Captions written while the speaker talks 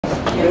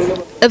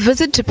A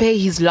visit to pay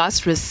his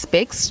last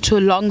respects to a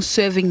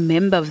long-serving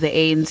member of the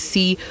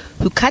ANC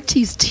who cut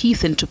his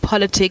teeth into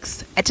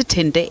politics at a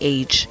tender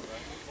age.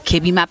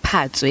 Kebby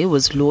Maphatsoe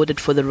was lauded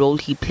for the role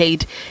he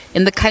played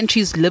in the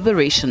country's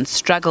liberation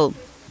struggle.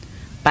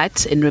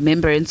 But in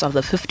remembrance of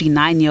the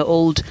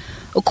 59-year-old,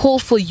 a call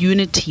for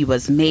unity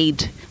was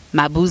made.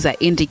 Mabuza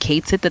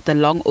indicated that the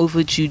long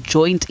overdue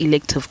joint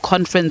elective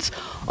conference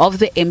of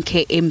the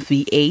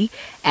MKMVA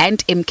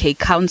and MK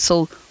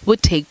Council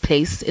would take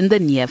place in the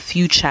near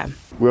future.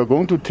 We are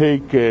going to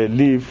take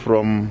leave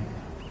from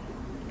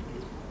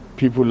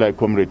people like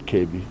Comrade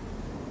Kebby.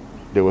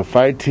 They were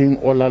fighting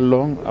all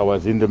along. I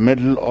was in the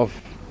middle of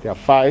their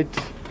fight.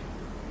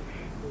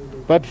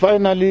 But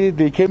finally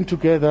they came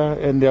together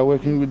and they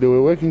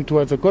were working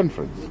towards a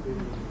conference.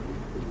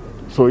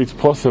 So it's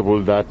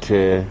possible that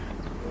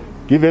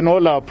given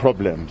all our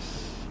problems,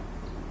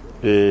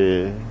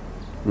 we're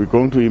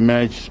going to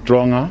emerge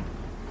stronger.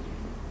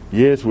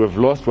 Yes, we've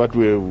lost what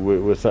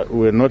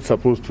we're not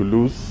supposed to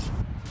lose.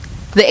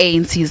 The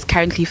ANC is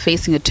currently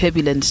facing a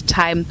turbulent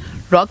time,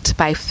 rocked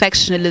by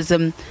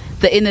factionalism,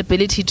 the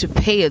inability to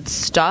pay its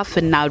staff,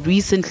 and now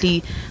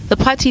recently, the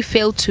party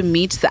failed to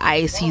meet the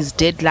IEC's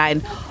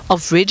deadline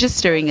of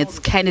registering its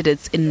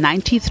candidates in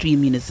 93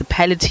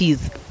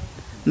 municipalities.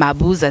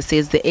 Mabuza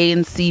says the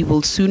ANC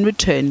will soon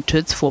return to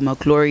its former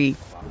glory.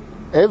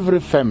 Every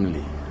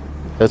family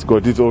has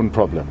got its own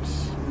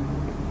problems.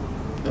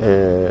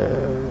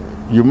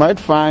 You might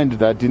find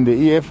that in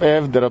the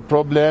EFF there are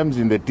problems,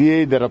 in the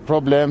DA there are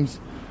problems,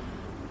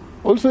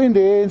 also in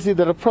the ANC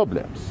there are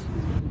problems.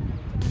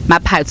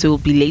 Maphatsoe will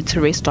be laid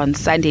to rest on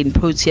Sunday in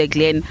Protea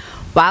Glen,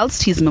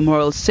 whilst his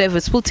memorial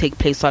service will take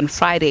place on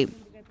Friday.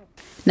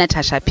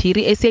 Natasha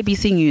Piri,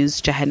 SABC News,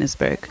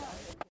 Johannesburg.